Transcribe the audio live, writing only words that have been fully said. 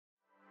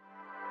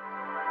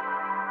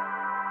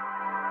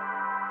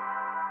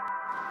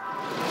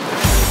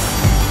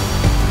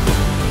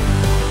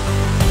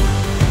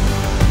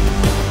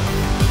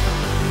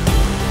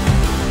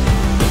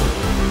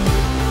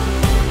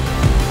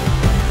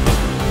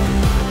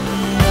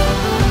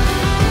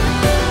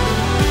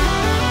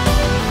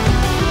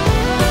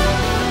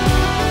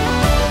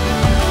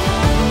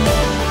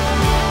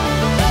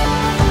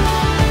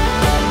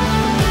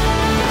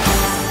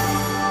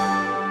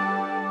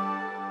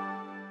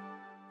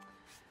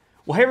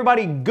Well, hey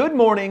everybody, good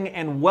morning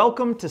and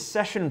welcome to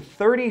session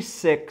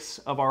 36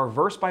 of our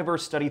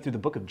verse-by-verse study through the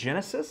book of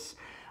Genesis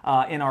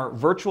in our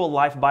virtual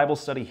life Bible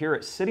study here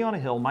at City on a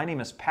Hill. My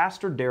name is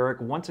Pastor Derrick.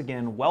 Once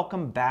again,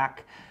 welcome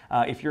back.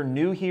 If you're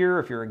new here,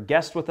 if you're a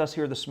guest with us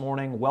here this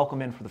morning,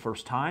 welcome in for the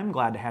first time.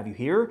 Glad to have you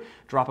here.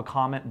 Drop a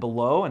comment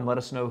below and let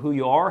us know who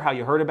you are, how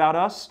you heard about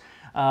us.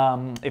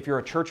 If you're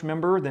a church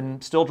member, then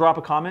still drop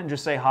a comment and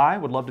just say hi.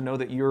 Would love to know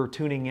that you're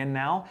tuning in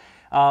now.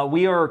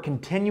 We are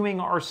continuing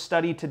our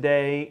study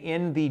today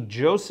in the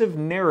Joseph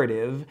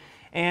narrative,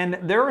 and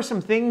there are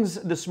some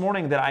things this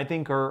morning that I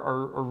think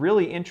are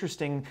really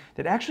interesting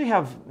that actually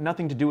have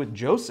nothing to do with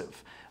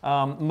Joseph.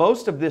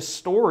 Most of this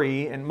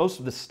story and most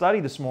of the study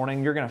this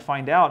morning, you're going to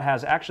find out,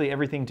 has actually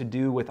everything to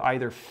do with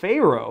either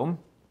Pharaoh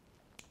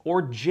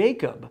or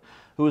Jacob,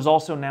 who is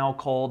also now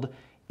called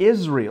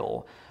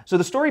Israel. So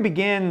the story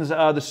begins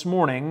this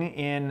morning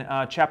in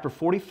chapter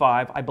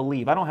 45, I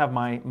believe. I don't have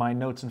my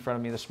notes in front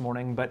of me this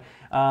morning, but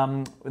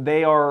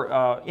they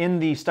are in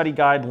the study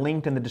guide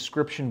linked in the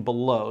description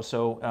below.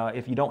 So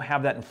if you don't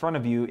have that in front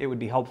of you, it would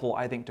be helpful,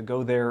 I think, to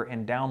go there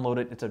and download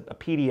it. It's a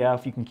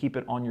PDF. You can keep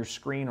it on your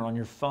screen or on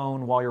your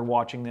phone while you're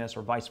watching this,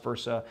 or vice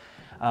versa.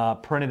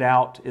 Print it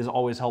out is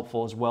always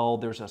helpful as well.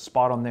 There's a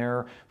spot on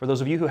there. For those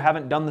of you who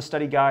haven't done the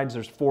study guides,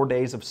 there's 4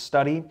 days of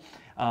study.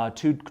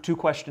 Two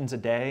questions a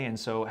day, and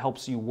so it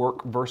helps you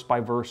work verse by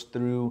verse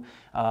through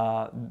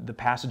the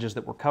passages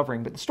that we're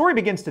covering. But the story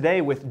begins today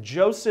with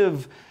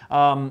Joseph,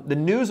 the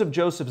news of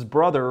Joseph's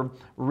brother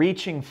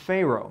reaching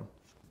Pharaoh.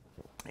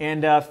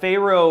 And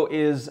Pharaoh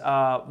is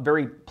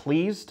very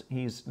pleased.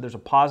 There's a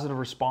positive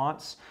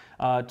response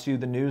to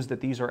the news that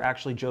these are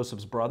actually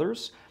Joseph's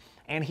brothers.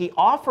 And he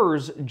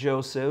offers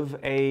Joseph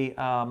a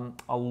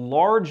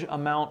large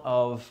amount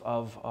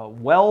of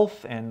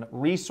wealth and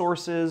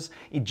resources,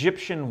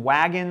 Egyptian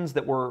wagons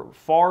that were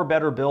far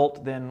better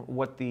built than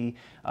what the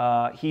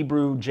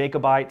Hebrew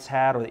Jacobites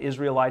had, or the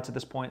Israelites at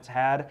this point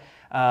had,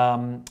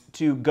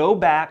 to go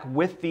back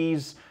with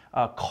these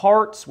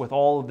carts, with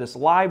all of this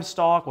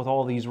livestock, with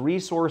all of these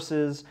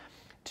resources,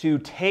 to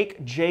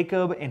take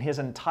Jacob and his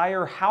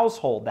entire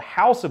household, the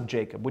house of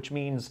Jacob, which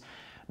means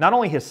not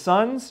only his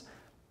sons,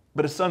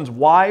 but his sons'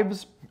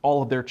 wives,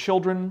 all of their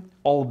children,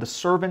 all of the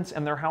servants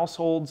and their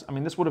households. I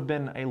mean, this would have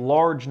been a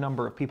large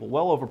number of people,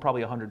 well over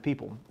probably 100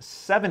 people.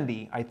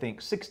 70, I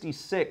think,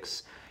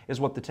 66 is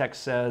what the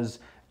text says,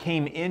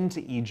 came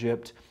into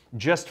Egypt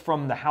just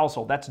from the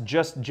household. That's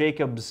just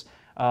Jacob's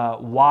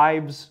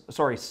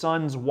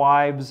sons,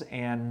 wives,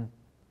 and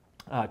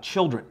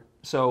children.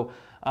 So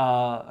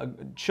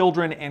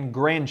children and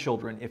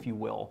grandchildren, if you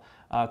will.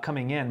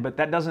 Coming in, but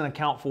that doesn't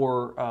account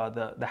for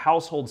the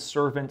household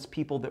servants,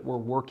 people that were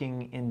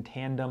working in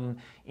tandem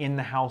in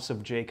the house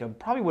of Jacob.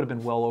 Probably would have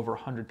been well over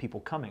 100 people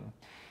coming.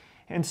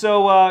 And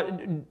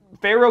so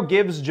Pharaoh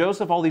gives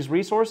Joseph all these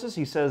resources.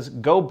 He says,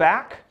 go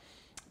back,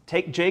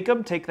 take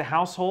Jacob, take the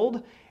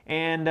household.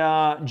 And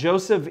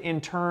Joseph, in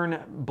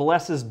turn,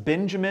 blesses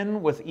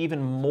Benjamin with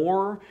even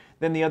more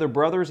than the other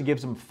brothers. He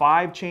gives them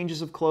 5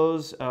 changes of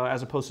clothes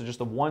as opposed to just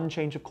the 1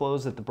 change of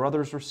clothes that the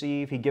brothers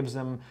receive. He gives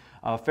them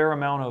a fair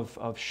amount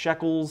of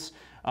shekels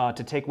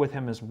to take with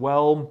him as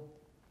well.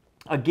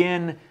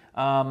 Again,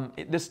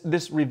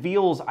 this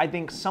reveals, I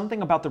think,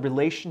 something about the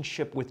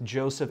relationship with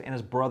Joseph and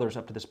his brothers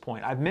up to this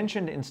point. I've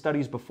mentioned in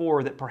studies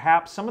before that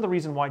perhaps some of the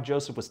reason why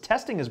Joseph was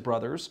testing his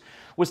brothers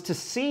was to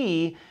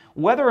see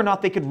whether or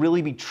not they could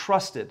really be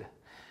trusted.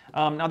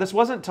 Now, this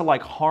wasn't to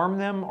harm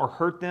them or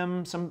hurt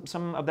them.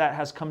 Some of that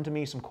has come to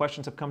me. Some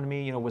questions have come to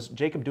me. Was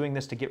Jacob doing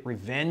this to get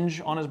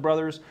revenge on his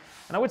brothers?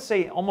 And I would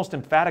say almost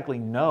emphatically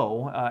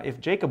no.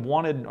 If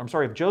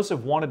Joseph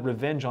wanted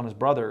revenge on his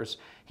brothers,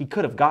 he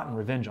could have gotten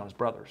revenge on his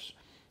brothers.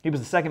 He was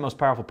the second most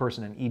powerful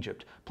person in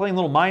Egypt. Playing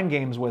little mind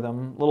games with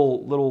them,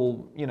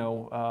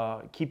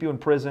 keep you in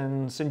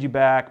prison, send you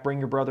back, bring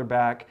your brother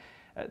back.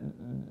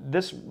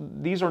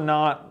 These are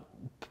not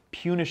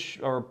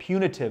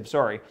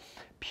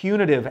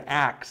punitive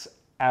acts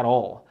at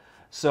all.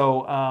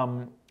 So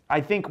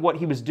I think what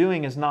he was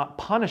doing is not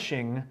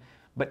punishing,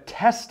 but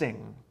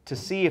testing to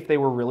see if they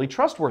were really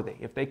trustworthy,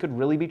 if they could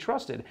really be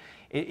trusted.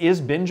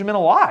 Is Benjamin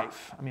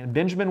alive? I mean,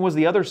 Benjamin was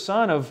the other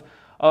son of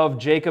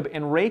Jacob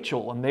and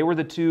Rachel, and they were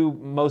the 2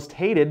 most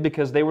hated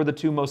because they were the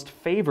 2 most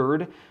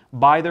favored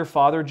by their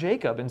father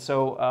Jacob. And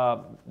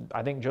so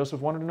I think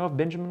Joseph wanted to know if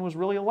Benjamin was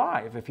really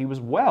alive, if he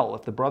was well,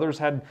 if the brothers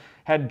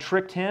had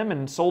tricked him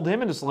and sold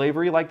him into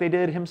slavery like they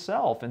did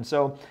himself. And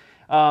so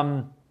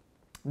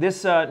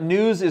this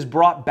news is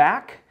brought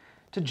back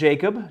to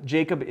Jacob.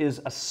 Jacob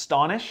is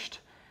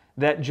astonished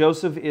that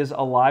Joseph is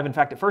alive. In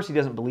fact, at first he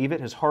doesn't believe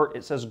it. His heart,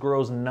 it says,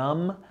 grows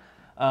numb.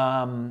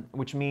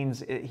 Which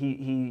means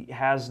he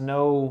has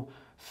no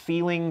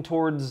feeling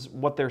towards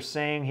what they're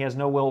saying. He has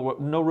no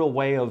real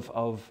way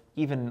of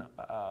even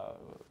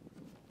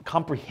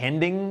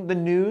comprehending the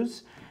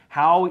news.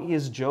 How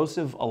is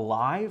Joseph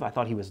alive? I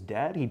thought he was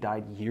dead. He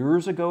died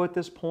years ago at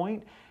this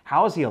point.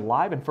 How is he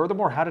alive? And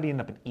furthermore, how did he end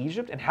up in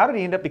Egypt? And how did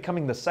he end up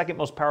becoming the second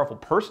most powerful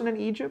person in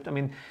Egypt? I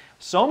mean,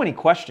 so many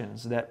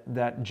questions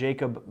that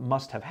Jacob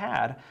must have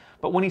had.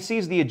 But when he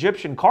sees the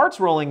Egyptian carts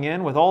rolling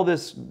in with all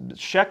this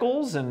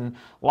shekels and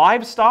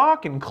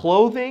livestock and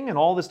clothing and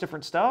all this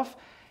different stuff,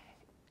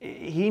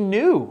 he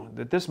knew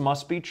that this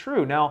must be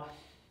true. Now,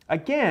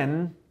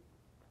 again,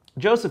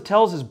 Joseph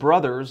tells his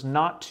brothers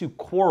not to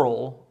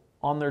quarrel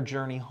on their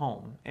journey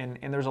home. And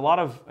there's a lot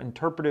of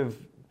interpretive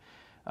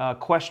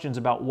questions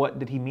about what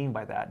did he mean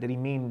by that. Did he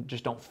mean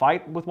just don't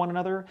fight with one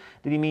another?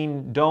 Did he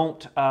mean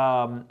don't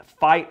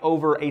fight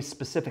over a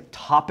specific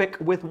topic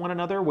with one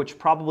another, which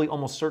probably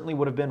almost certainly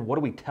would have been, what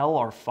do we tell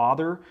our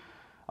father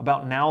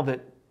about now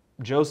that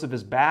Joseph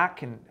is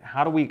back, and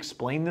how do we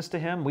explain this to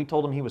him? We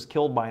told him he was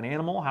killed by an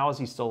animal. How is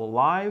he still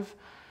alive?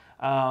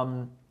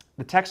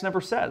 The text never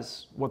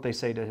says what they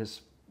say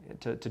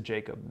to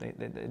Jacob.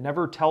 It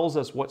never tells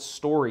us what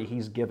story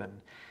he's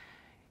given.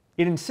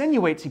 It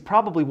insinuates he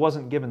probably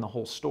wasn't given the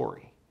whole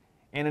story.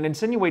 And it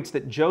insinuates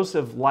that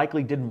Joseph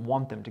likely didn't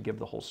want them to give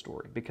the whole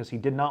story because he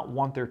did not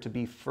want there to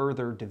be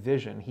further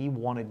division. He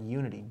wanted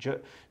unity.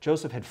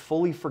 Joseph had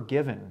fully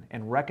forgiven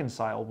and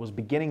reconciled, was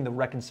beginning the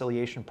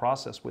reconciliation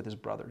process with his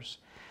brothers.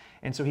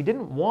 And so he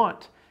didn't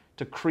want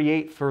to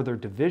create further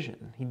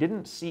division. He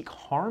didn't seek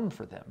harm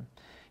for them.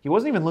 He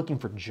wasn't even looking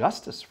for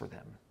justice for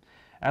them.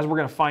 As we're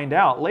going to find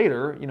out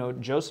later,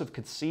 Joseph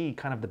could see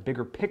kind of the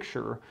bigger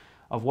picture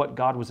of what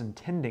God was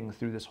intending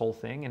through this whole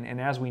thing.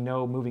 And as we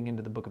know, moving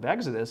into the book of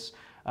Exodus,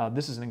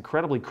 this is an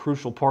incredibly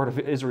crucial part of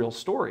Israel's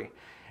story.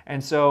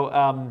 And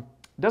so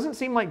it doesn't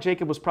seem like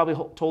Jacob was probably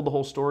told the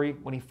whole story.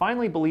 When he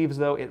finally believes,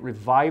 though, it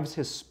revives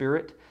his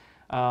spirit.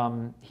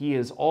 He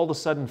is all of a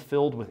sudden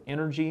filled with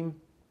energy,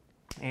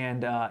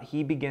 and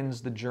he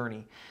begins the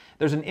journey.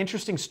 There's an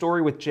interesting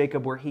story with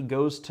Jacob where he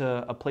goes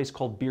to a place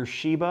called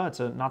Beersheba. It's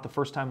not the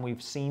first time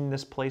we've seen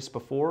this place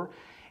before.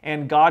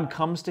 And God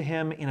comes to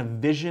him in a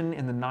vision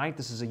in the night.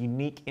 This is a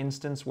unique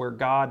instance where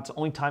it's the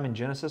only time in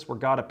Genesis where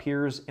God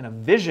appears in a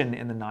vision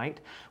in the night.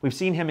 We've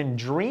seen him in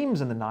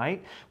dreams in the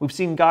night. We've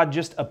seen God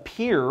just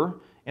appear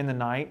in the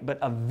night, but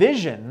a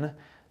vision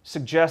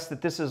suggests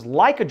that this is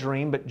like a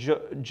dream, but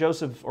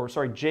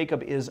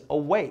Jacob is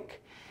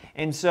awake.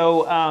 And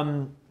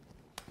so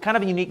kind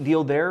of a unique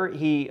deal there.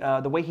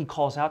 The way he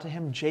calls out to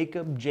him,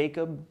 Jacob,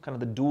 Jacob, kind of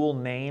the dual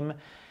name,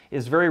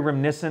 is very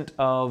reminiscent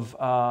of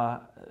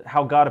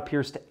how God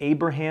appears to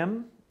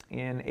Abraham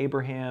in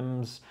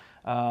Abraham's,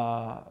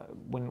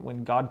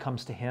 when God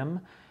comes to him.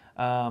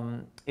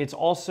 It's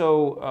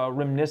also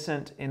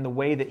reminiscent in the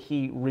way that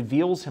he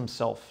reveals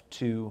himself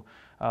to,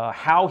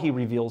 how he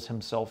reveals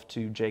himself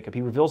to Jacob.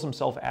 He reveals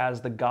himself as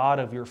the God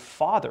of your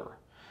father.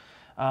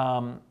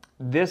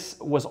 This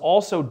was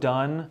also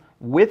done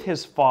with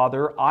his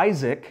father,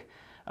 Isaac,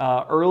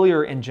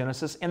 earlier in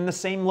Genesis in the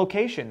same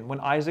location. When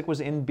Isaac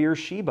was in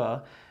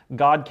Beersheba,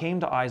 God came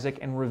to Isaac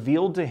and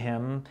revealed to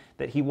him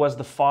that he was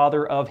the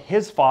father of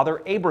his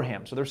father,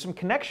 Abraham. So there's some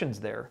connections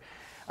there.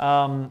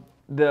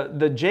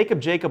 The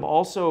Jacob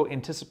also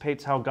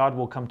anticipates how God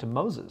will come to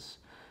Moses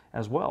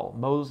as well.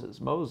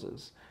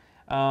 Moses.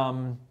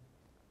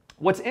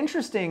 What's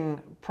interesting,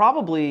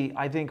 probably,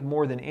 I think,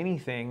 more than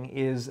anything,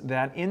 is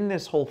that in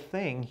this whole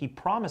thing, he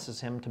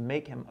promises him to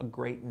make him a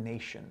great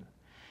nation.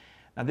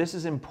 Now, this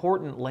is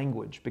important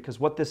language because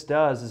what this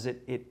does is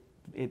it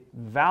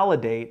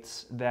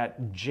validates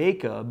that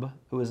Jacob,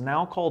 who is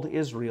now called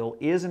Israel,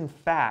 is in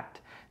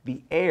fact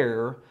the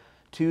heir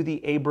to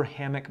the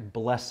Abrahamic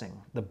blessing,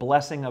 the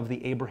blessing of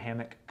the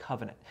Abrahamic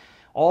covenant.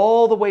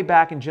 All the way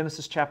back in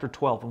Genesis chapter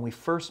 12, when we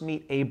first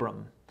meet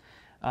Abram,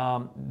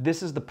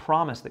 this is the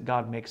promise that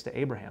God makes to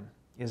Abraham,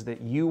 is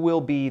that you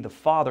will be the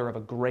father of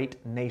a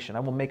great nation. I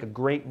will make a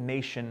great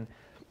nation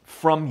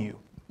from you,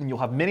 and you'll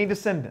have many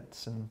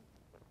descendants, and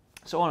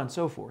so on and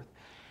so forth.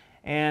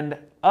 And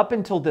up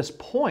until this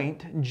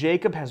point,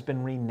 Jacob has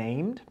been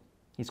renamed.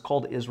 He's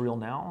called Israel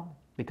now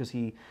because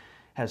he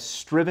has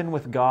striven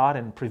with God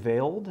and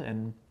prevailed.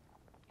 And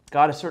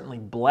God has certainly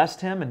blessed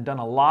him and done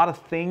a lot of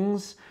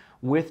things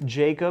with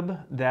Jacob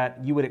that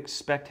you would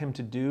expect him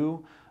to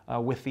do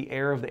with the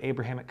heir of the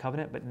Abrahamic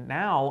covenant. But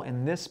now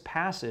in this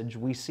passage,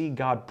 we see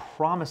God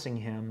promising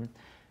him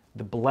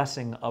the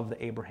blessing of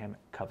the Abrahamic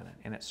covenant.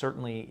 And it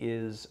certainly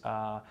is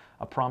a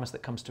promise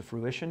that comes to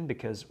fruition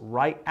because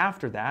right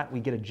after that,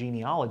 we get a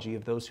genealogy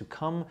of those who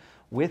come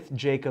with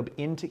Jacob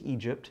into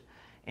Egypt.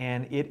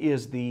 And it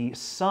is the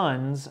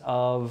sons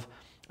of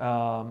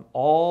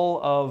all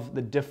of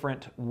the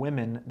different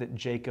women that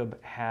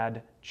Jacob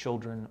had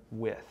children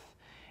with.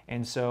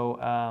 And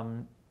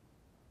so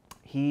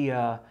he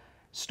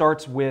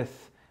starts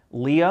with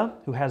Leah,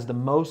 who has the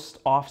most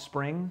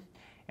offspring,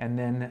 and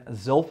then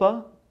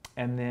Zilpah,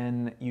 and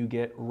then you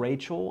get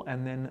Rachel,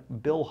 and then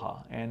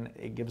Bilhah. And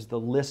it gives the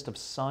list of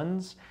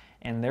sons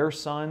and their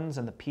sons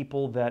and the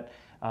people that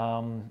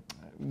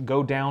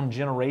go down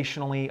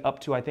generationally up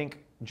to, I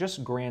think,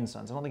 just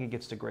grandsons. I don't think it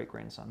gets to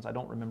great-grandsons. I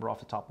don't remember off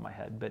the top of my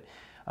head. But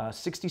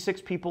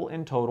 66 people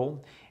in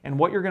total. And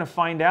what you're going to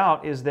find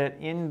out is that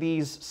in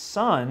these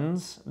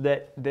sons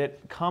that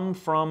come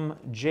from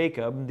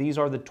Jacob, these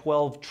are the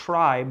 12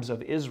 tribes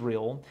of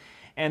Israel.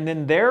 And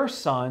then their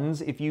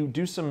sons, if you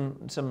do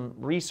some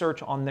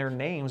research on their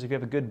names, if you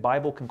have a good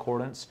Bible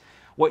concordance,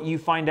 what you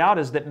find out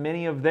is that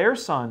many of their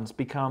sons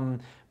become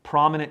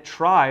prominent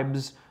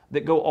tribes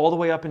that go all the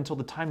way up until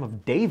the time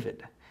of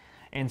David.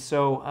 And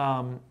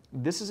so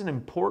this is an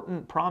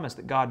important promise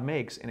that God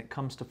makes, and it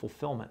comes to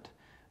fulfillment.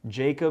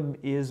 Jacob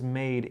is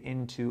made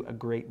into a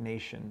great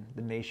nation,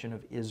 the nation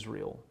of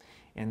Israel.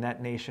 And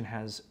that nation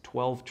has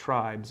 12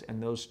 tribes,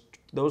 and those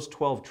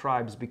 12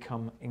 tribes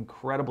become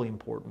incredibly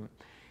important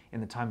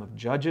in the time of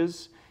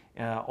Judges,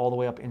 all the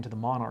way up into the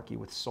monarchy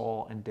with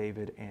Saul and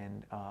David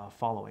and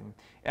following.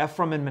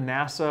 Ephraim and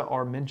Manasseh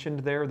are mentioned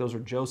there. Those are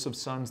Joseph's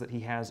sons that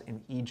he has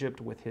in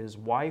Egypt with his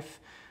wife,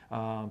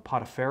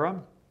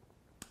 Potipharah.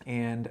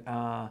 And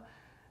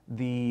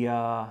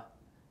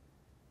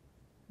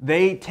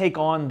they take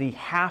on the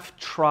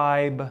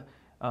half-tribe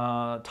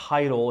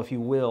title, if you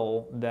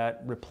will,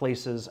 that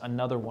replaces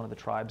another one of the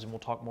tribes, and we'll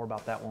talk more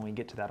about that when we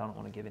get to that. I don't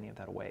want to give any of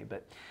that away,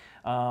 but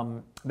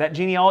that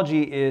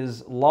genealogy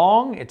is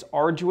long, it's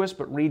arduous,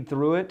 but read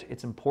through it.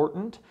 It's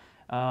important.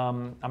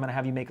 I'm going to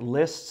have you make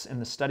lists in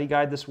the study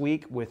guide this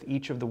week with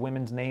each of the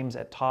women's names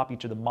at top,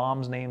 each of the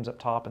mom's names up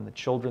top, and the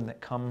children that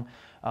come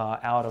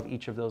out of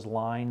each of those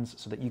lines,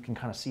 so that you can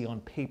kind of see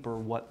on paper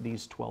what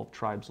these 12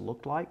 tribes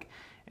looked like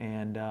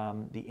and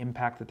the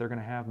impact that they're going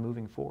to have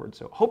moving forward.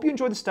 So hope you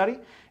enjoy the study.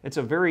 It's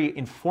a very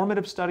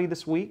informative study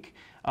this week.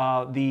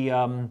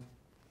 The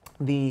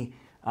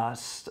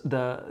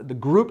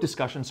group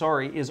discussion,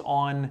 is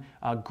on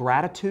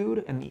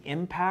gratitude and the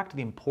impact,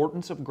 the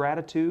importance of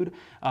gratitude.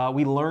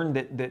 We learned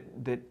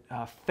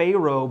that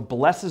Pharaoh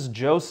blesses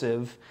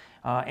Joseph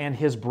and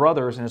his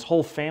brothers and his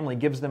whole family,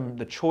 gives them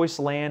the choice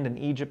land in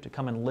Egypt to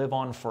come and live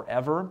on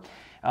forever.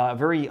 A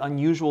very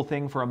unusual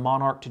thing for a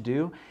monarch to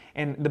do.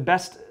 And the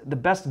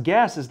best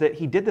guess is that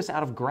he did this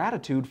out of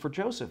gratitude for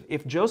Joseph.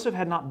 If Joseph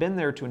had not been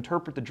there to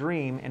interpret the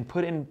dream and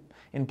put in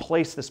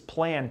place this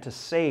plan to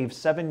save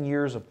 7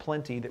 years of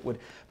plenty that would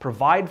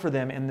provide for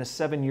them in this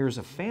 7 years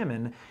of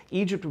famine,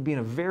 Egypt would be in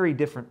a very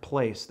different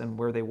place than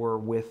where they were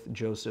with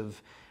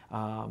Joseph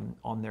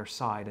on their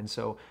side. And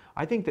so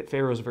I think that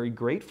Pharaoh is very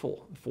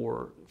grateful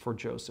for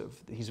Joseph.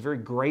 He's very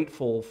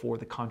grateful for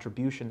the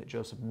contribution that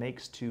Joseph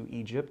makes to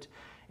Egypt,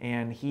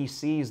 and he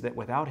sees that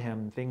without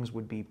him, things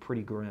would be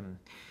pretty grim.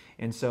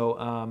 And so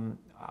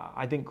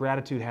I think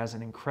gratitude has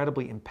an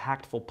incredibly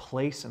impactful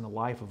place in the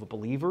life of a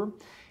believer.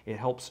 It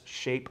helps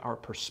shape our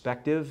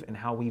perspective and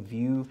how we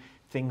view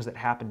things that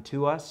happen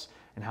to us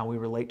and how we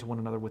relate to one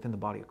another within the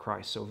body of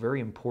Christ. So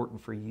very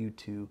important for you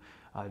to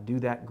do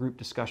that group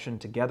discussion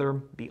together.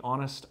 Be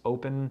honest,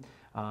 open.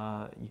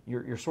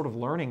 You're sort of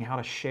learning how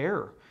to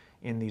share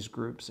in these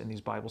groups, in these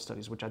Bible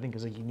studies, which I think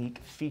is a unique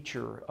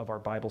feature of our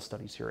Bible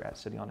studies here at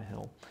City on a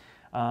Hill.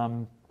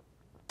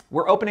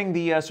 We're opening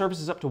the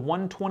services up to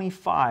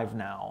 125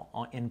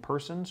 now in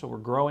person, so we're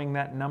growing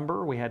that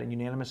number. We had a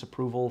unanimous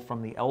approval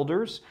from the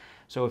elders.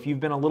 So if you've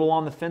been a little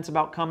on the fence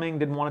about coming,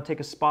 didn't want to take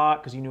a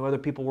spot because you knew other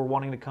people were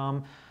wanting to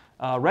come,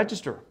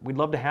 register. We'd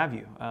love to have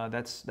you.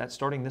 That's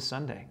starting this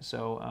Sunday.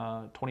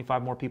 So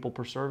 25 more people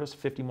per service,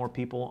 50 more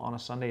people on a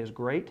Sunday is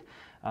great.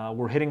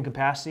 We're hitting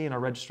capacity in our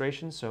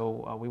registration,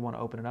 so we want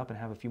to open it up and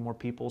have a few more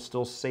people,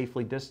 still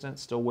safely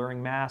distanced, still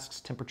wearing masks,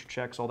 temperature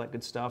checks, all that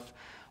good stuff.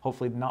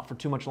 Hopefully not for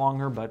too much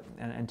longer, but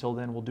until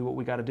then we'll do what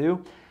we got to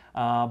do.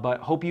 But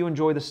hope you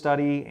enjoy the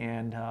study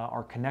and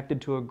are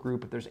connected to a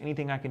group. If there's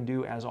anything I can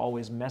do, as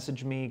always,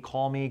 message me,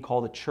 call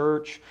the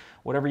church,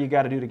 whatever you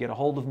got to do to get a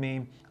hold of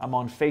me. I'm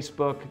on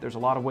Facebook. There's a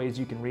lot of ways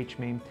you can reach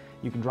me.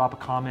 You can drop a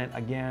comment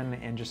again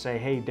and just say,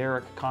 hey,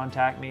 Derrick,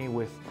 contact me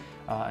with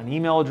an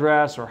email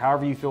address, or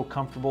however you feel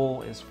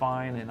comfortable is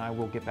fine, and I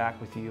will get back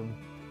with you.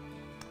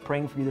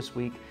 Praying for you this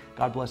week.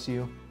 God bless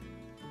you.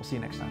 We'll see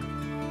you next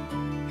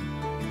time.